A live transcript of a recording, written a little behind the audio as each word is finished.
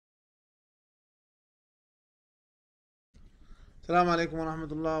Assalamu alaikum wa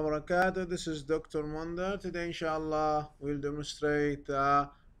rahmatullahi wa barakatuh. This is Dr. Munda. Today, inshallah, we'll demonstrate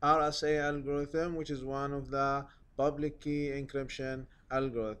RSA algorithm, which is one of the public key encryption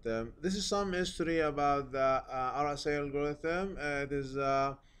algorithm. This is some history about the RSA algorithm. It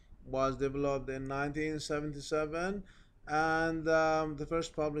was developed in 1977 and the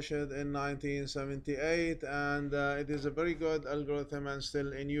first published in 1978, and it is a very good algorithm and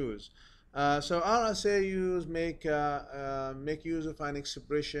still in use. So RSA make use of an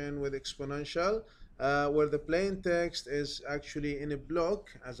expression with exponential, where the plain text is actually in a block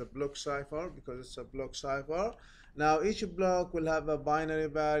as a block cipher because it's a block cipher. Now each block will have a binary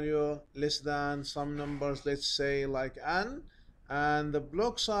value less than some numbers, let's say like n, and the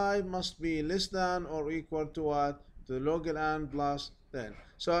block size must be less than or equal to what? To log n plus 10.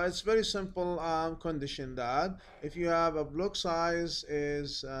 So it's very simple condition that if you have a block size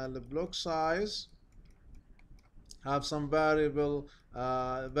is the block size have some variable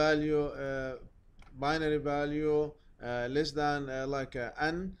value, binary value less than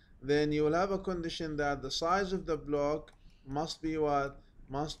n, then you will have a condition that the size of the block must be what?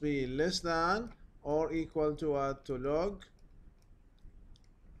 Must be less than or equal to what? To log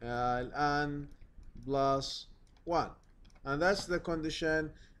n plus 1, and that's the condition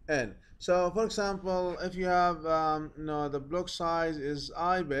n. So for example, if you have the block size is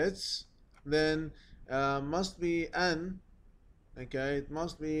I bits, then must be n. Okay, it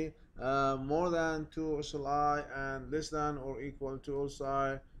must be more than 2 usul I and less than or equal to usul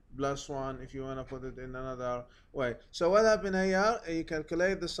I plus 1 if you want to put it in another way. So what happened here, you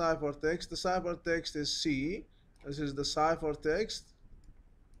calculate the ciphertext. The ciphertext is C. This is the ciphertext,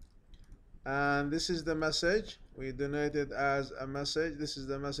 and this is the message. We denote it as a message. This is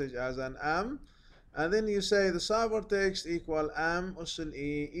the message as an M, and then you say the ciphertext equal M usul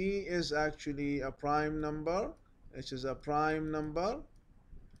E. E is actually a prime number, which is a prime number,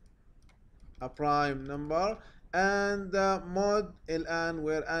 and mod ln,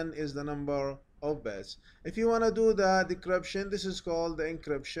 where n is the number of bits. If you want to do the decryption, this is called the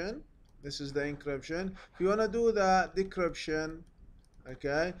encryption. This is the encryption. If you want to do the decryption,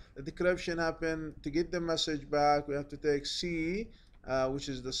 okay, the decryption happen to get the message back, we have to take C, which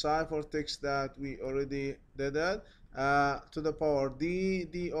is the ciphertext that we already did it, to the power D.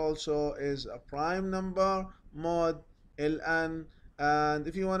 D also is a prime number, mod ln, and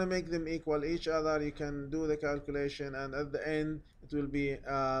if you want to make them equal each other, you can do the calculation, and at the end it will be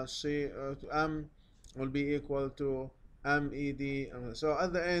C to M will be equal to MED. So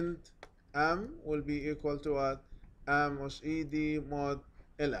at the end, M will be equal to what? Was ed mod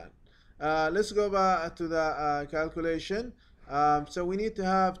ln. Let's go back to the calculation. So we need to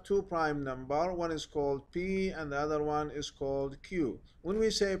have two prime number. One is called P and the other one is called Q. When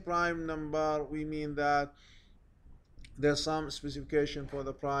we say prime number, we mean that there's some specification for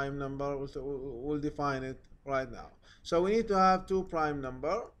the prime number. We'll define it right now. So we need to have two prime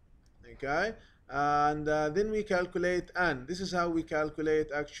number, okay, and then we calculate n. This is how we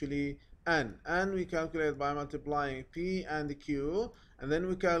calculate actually n. N we calculate by multiplying P and Q, and then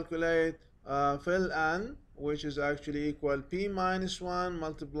we calculate fill n, which is actually equal P minus 1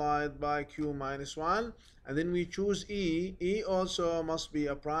 multiplied by Q minus 1, and then we choose E. E also must be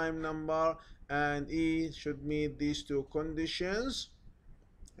a prime number, and E should meet these two conditions,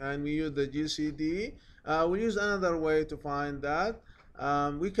 and we use the GCD. We use another way to find that.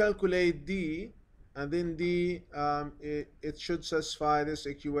 We calculate D, and then D, it should satisfy this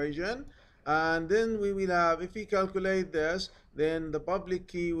equation, and then we will have, if we calculate this, then the public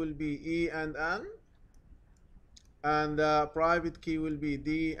key will be E and N, and the private key will be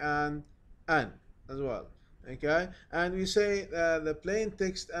D and N as well. Okay, and we say the plain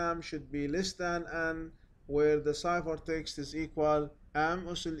text M should be less than N, where the ciphertext is equal M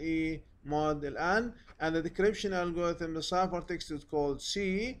usul E mod N, and the decryption algorithm, the ciphertext is called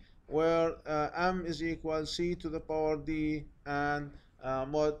C, where M is equal C to the power D and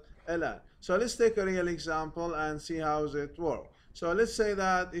mod Ln. So let's take a real example and see how it works. So let's say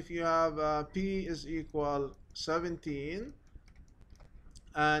that if you have P is equal 17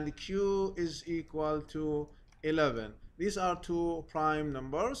 and Q is equal to 11. These are two prime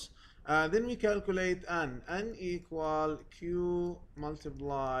numbers. Then we calculate n. N equal Q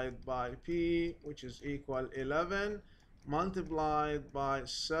multiplied by P, which is equal 11, multiplied by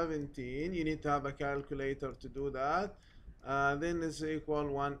 17. You need to have a calculator to do that. Then it's equal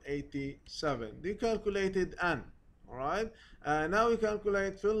 187. We calculated n. Alright. Now we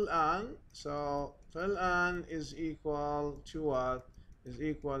calculate fill n. So fill n is equal to what? Is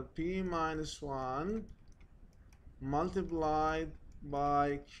equal P minus 1 multiplied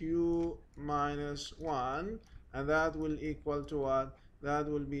by Q minus 1, and that will equal to what? That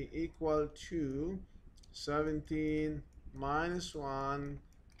will be equal to 17 minus 1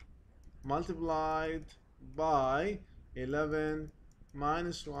 multiplied by 11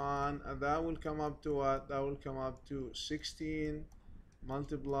 minus 1, and that will come up to what? That will come up to 16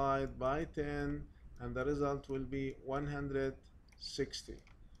 multiplied by 10, and the result will be 160.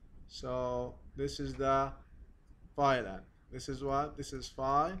 So this is the file n. This is what? This is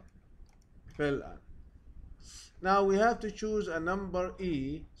file n. Now we have to choose a number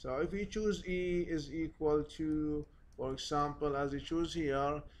e. So if we choose e is equal to, for example, as we choose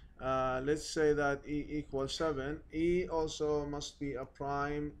here, let's say that e equals 7. E also must be a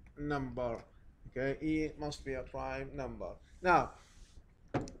prime number. Okay, e must be a prime number. Now,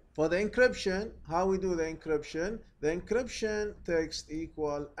 for the encryption, how we do the encryption? The encryption text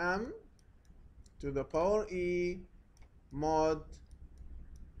equal m to the power e mod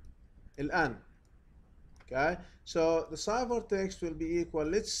n. Okay, so the ciphertext will be equal,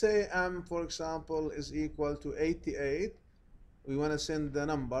 let's say m, for example, is equal to 88. We want to send the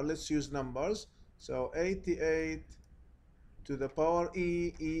number, let's use numbers. So 88 to the power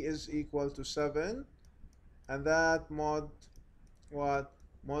e, e is equal to 7, and that mod what?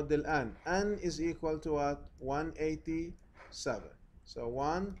 Model n is equal to what? 187. So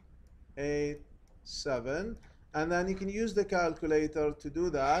 187, and then you can use the calculator to do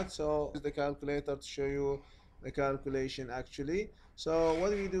that. So use the calculator to show you the calculation actually. So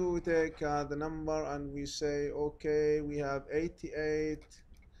what do? We take the number and we say, okay, we have 88,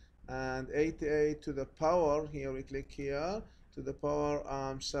 and 88 to the power, here we click here, to the power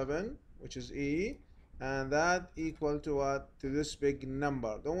 7, which is e, and that equal to what? To this big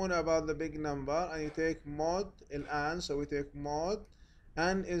number. Don't worry about the big number, and you take mod n. So we take mod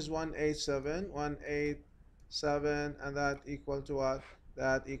n is 187, and that equal to what?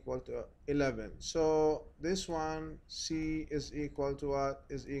 That equal to 11. So this one c is equal to what?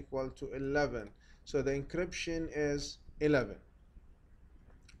 Is equal to 11. So the encryption is 11,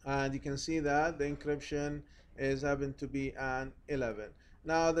 and you can see that the encryption is happen to be an 11.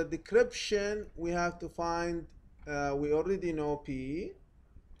 Now the decryption, we have to find, we already know p,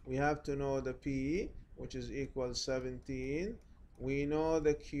 we have to know the p, which is equal 17. We know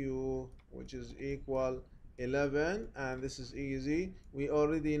the q, which is equal 11, and this is easy. We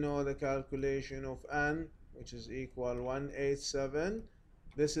already know the calculation of n, which is equal 187.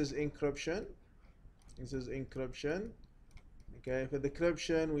 This is encryption. This is encryption. Okay, for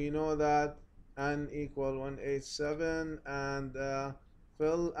decryption, we know that n equal 187, and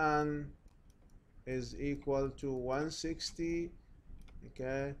fill n is equal to 160.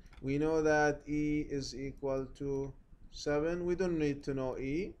 Okay, we know that e is equal to 7. We don't need to know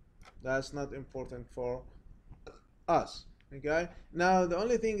e. That's not important for us. Okay, now the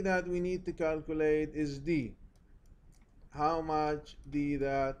only thing that we need to calculate is d. How much d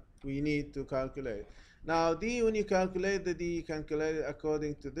that we need to calculate. Now d, when you calculate the d, you calculate it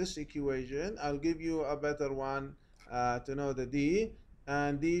according to this equation. I'll give you a better one to know the d,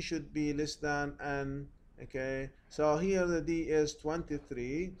 and d should be less than n. Okay, so here the d is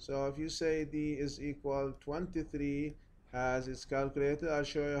 23. So if you say d is equal 23 as it's calculated, I'll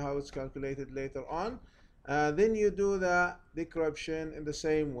show you how it's calculated later on. Then you do the decryption in the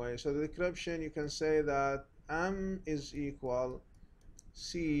same way. So the decryption, you can say that m is equal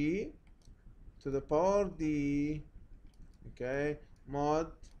c to the power d, okay,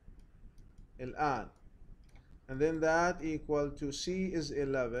 mod n, and then that equal to c is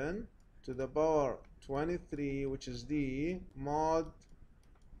 11 to the power 23, which is d, mod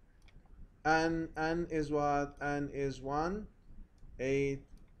n is what? N is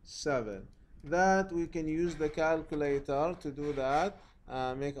 187. That we can use the calculator to do that,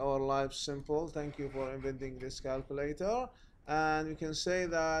 make our life simple. Thank you for inventing this calculator. And we can say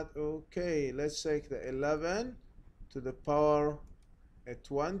that, okay, let's take the 11 to the power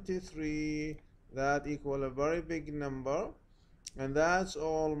 23. That equal a very big number, and that's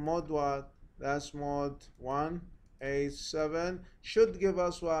all mod what? That's mod 187. Should give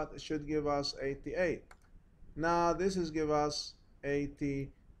us what? It should give us 88. Now this is give us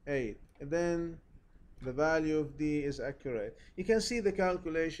 88, and then the value of d is accurate. You can see the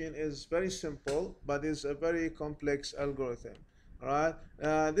calculation is very simple, but it's a very complex algorithm. All right,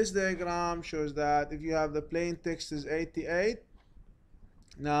 this diagram shows that if you have the plain text is 88,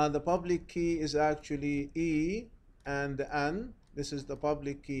 now the public key is actually e and n. This is the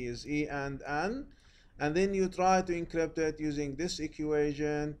public key is e and n, and then you try to encrypt it using this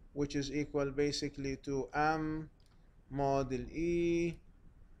equation, which is equal basically to m model e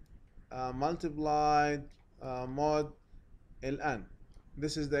multiplied mod ln.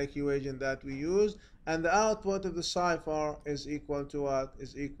 This is the equation that we use, and the output of the cipher is equal to what?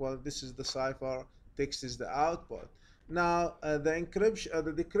 Is equal, this is the cipher text, is the output. Now the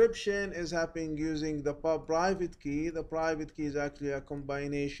decryption is happening using the private key. The private key is actually a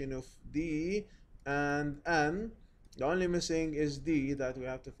combination of D and N. The only missing is D, that we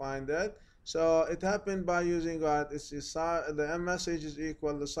have to find that. So it happened by using what? The message is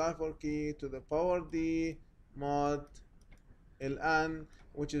equal the cipher key to the power D mod ln,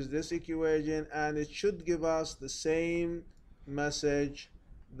 which is this equation, and it should give us the same message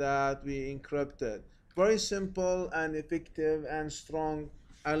that we encrypted. Very simple and effective and strong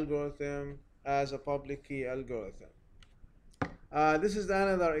algorithm as a public key algorithm. This is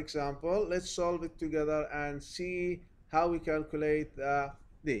another example. Let's solve it together and see how we calculate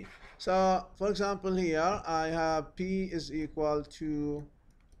D. So for example, here I have P is equal to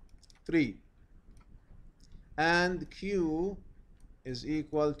 3 and Q is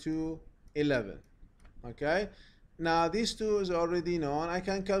equal to 11. Okay, now these two is already known. I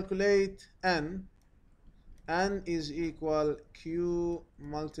can calculate N. N is equal Q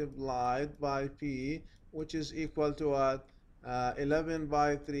multiplied by P, which is equal to what? 11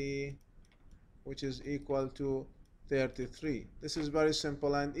 by 3, which is equal to 33. This is very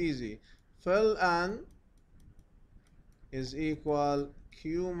simple and easy. Fill N is equal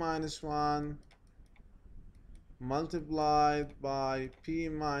Q minus 1 multiplied by P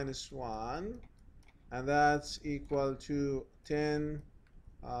minus 1, and that's equal to 10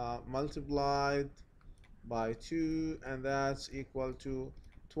 multiplied by 2, and that's equal to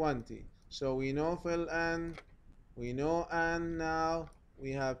 20. So we know fill N, we know N now,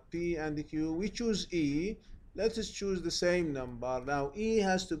 we have P and Q. We choose E. Let us choose the same number. Now E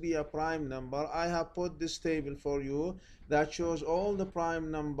has to be a prime number. I have put this table for you that shows all the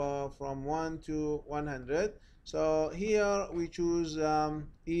prime number from 1 to 100. So here we choose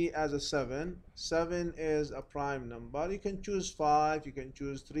E as a 7. 7 is a prime number. You can choose 5, you can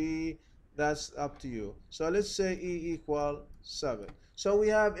choose 3, that's up to you. So let's say E equal 7. So we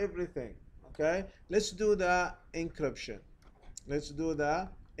have everything. Okay, let's do the encryption. Let's do the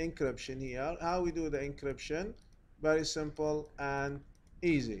encryption here. How we do the encryption? Very simple and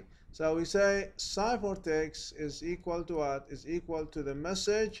easy. So we say ciphertext is equal to what? Is equal to the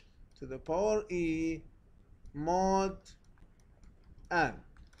message to the power E mod N.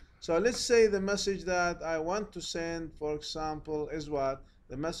 So let's say the message that I want to send, for example, is what?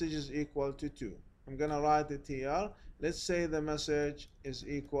 The message is equal to 2. I'm going to write it here. Let's say the message is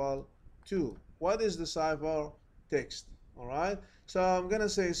equal to. What is the cipher text? All right. So I'm going to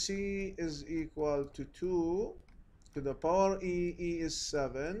say C is equal to 2 to the power E. E is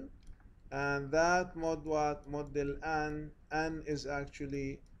 7. And that mod what? Model N. N is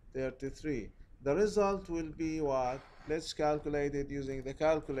actually 33. The result will be what? Let's calculate it using the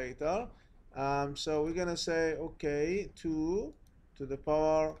calculator. So we're going to say, okay, 2 to the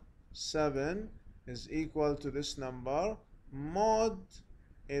power 7 is equal to this number. Mod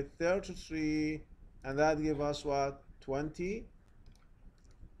is 33, and that gives us what? 20,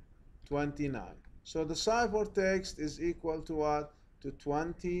 29. So the ciphertext is equal to what? To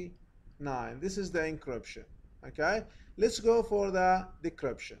 29. This is the encryption. Okay, let's go for the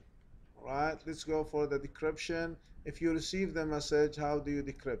decryption. All right, let's go for the decryption. If you receive the message, how do you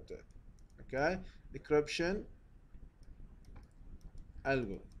decrypt it? Okay, decryption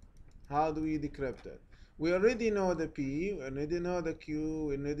algorithm. How do we decrypt it? We already know the P, we already know the Q,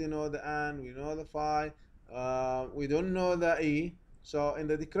 we already know the N, we know the phi. We don't know the E. So in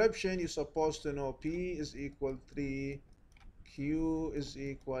the decryption, you're supposed to know P is equal 3, Q is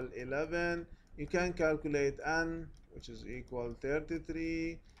equal 11. You can calculate N, which is equal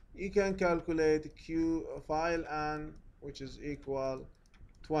 33. You can calculate Q file N, which is equal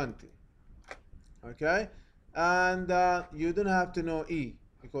 20. Okay, and you don't have to know E,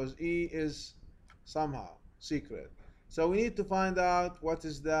 because E is somehow secret. So we need to find out what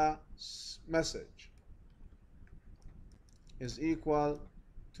is the message is equal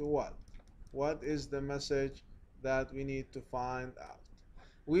to what. What is the message that we need to find out?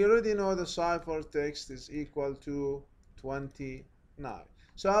 We already know the ciphertext is equal to 29.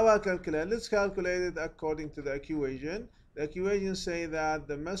 So how I calculate? Let's calculate it according to the equation. The equation say that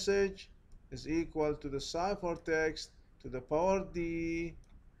the message is equal to the ciphertext to the power D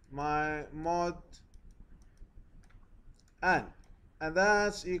my mod N, and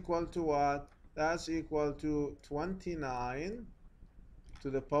that's equal to what? That's equal to 29 to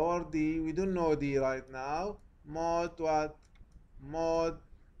the power D. We don't know D right now. Mod what? Mod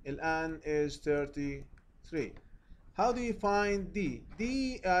N is 33. How do you find D?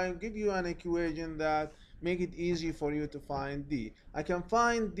 D, I'll give you an equation that make it easy for you to find D. I can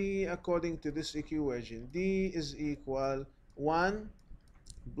find D according to this equation. D is equal 1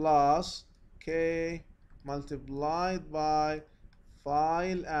 plus K multiplied by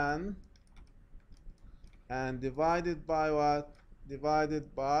file n and divided by what?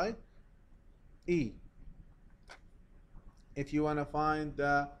 Divided by E, if you want to find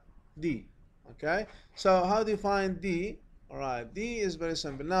the D. Okay, so how do you find D? All right, D is very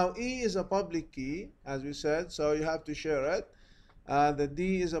simple. Now E is a public key, as we said, so you have to share it. The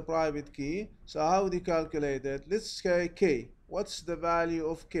D is a private key. So how do you calculate it? Let's say K. What's the value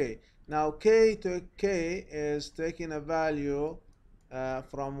of K? Now K to K is taking a value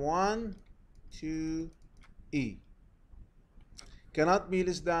from 1 to E. Cannot be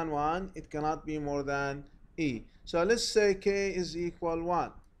less than 1. It cannot be more than E. So let's say K is equal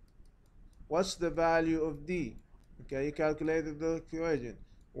 1. What's the value of D? Okay, you calculated the equation.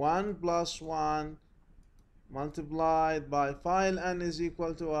 1 plus 1 multiplied by file n is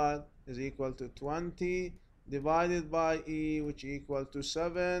equal to what? Is equal to 20 divided by E, which equal to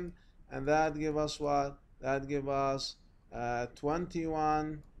 7. And that give us what? That give us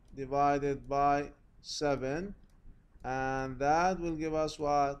 21 divided by 7. And that will give us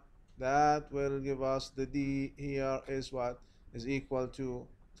what? That will give us the D here is what? Is equal to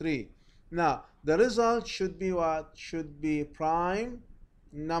 3. Now the result should be what? Should be prime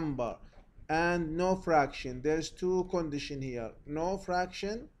number and no fraction. There's two conditions here: no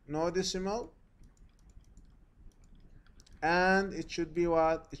fraction, no decimal, and it should be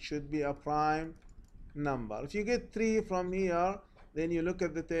what? It should be a prime number. If you get 3 from here, then you look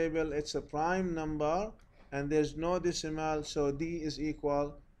at the table, it's a prime number and there's no decimal, so D is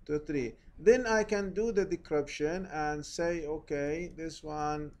equal to 3. Then I can do the decryption and say, okay, this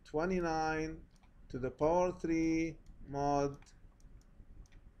one 29 to the power 3 mod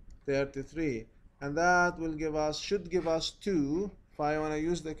 33, and that will give us, should give us 2. If I want to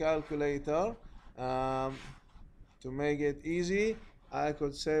use the calculator to make it easy, I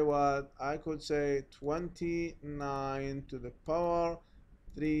could say what? I could say 29 to the power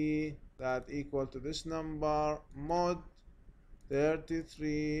 3, that equal to this number, mod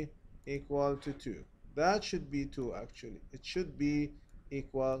 33 equal to 2. That should be 2 actually. It should be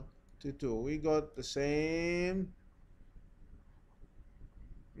equal to 2. We got the same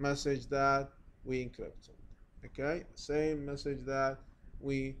message that we encrypted. Okay, same message that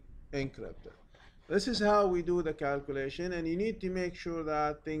we encrypted. This is how we do the calculation, and you need to make sure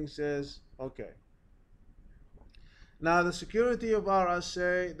that things is okay. Now the security of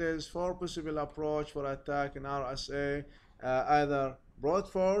RSA, there's 4 possible approach for attack in RSA. Either brute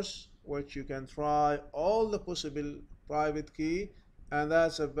force, which you can try all the possible private key, and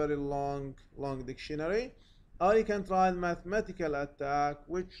that's a very long dictionary. Or you can try mathematical attack,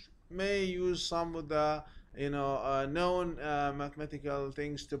 which may use some of the known mathematical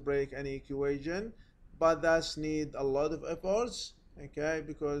things to break any equation, but that's need a lot of efforts, okay,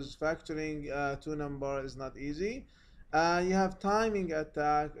 because factoring 2 number is not easy. You have timing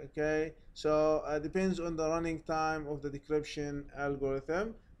attack, okay, so depends on the running time of the decryption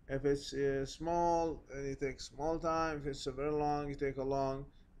algorithm. If it's small, it takes small time. If it's very long, it takes a long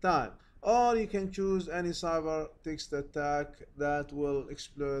time. Or you can choose any cyber text attack that will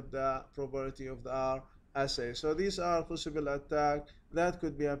exploit the property of the RSA. So these are possible attacks that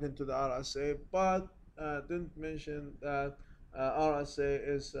could be happened to the RSA, but didn't mention that RSA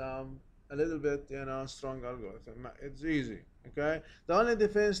is a little bit strong algorithm. It's easy. Okay, the only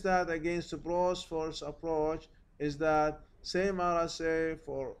defense that against the brute force approach is that same RSA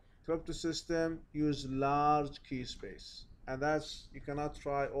for crypto system use large key space, and that's, you cannot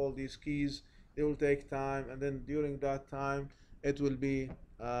try all these keys. It will take time, and then during that time it will be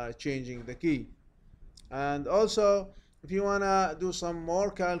changing the key. And also, if you want to do some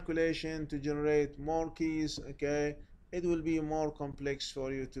more calculation to generate more keys, okay, it will be more complex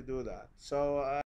for you to do that. So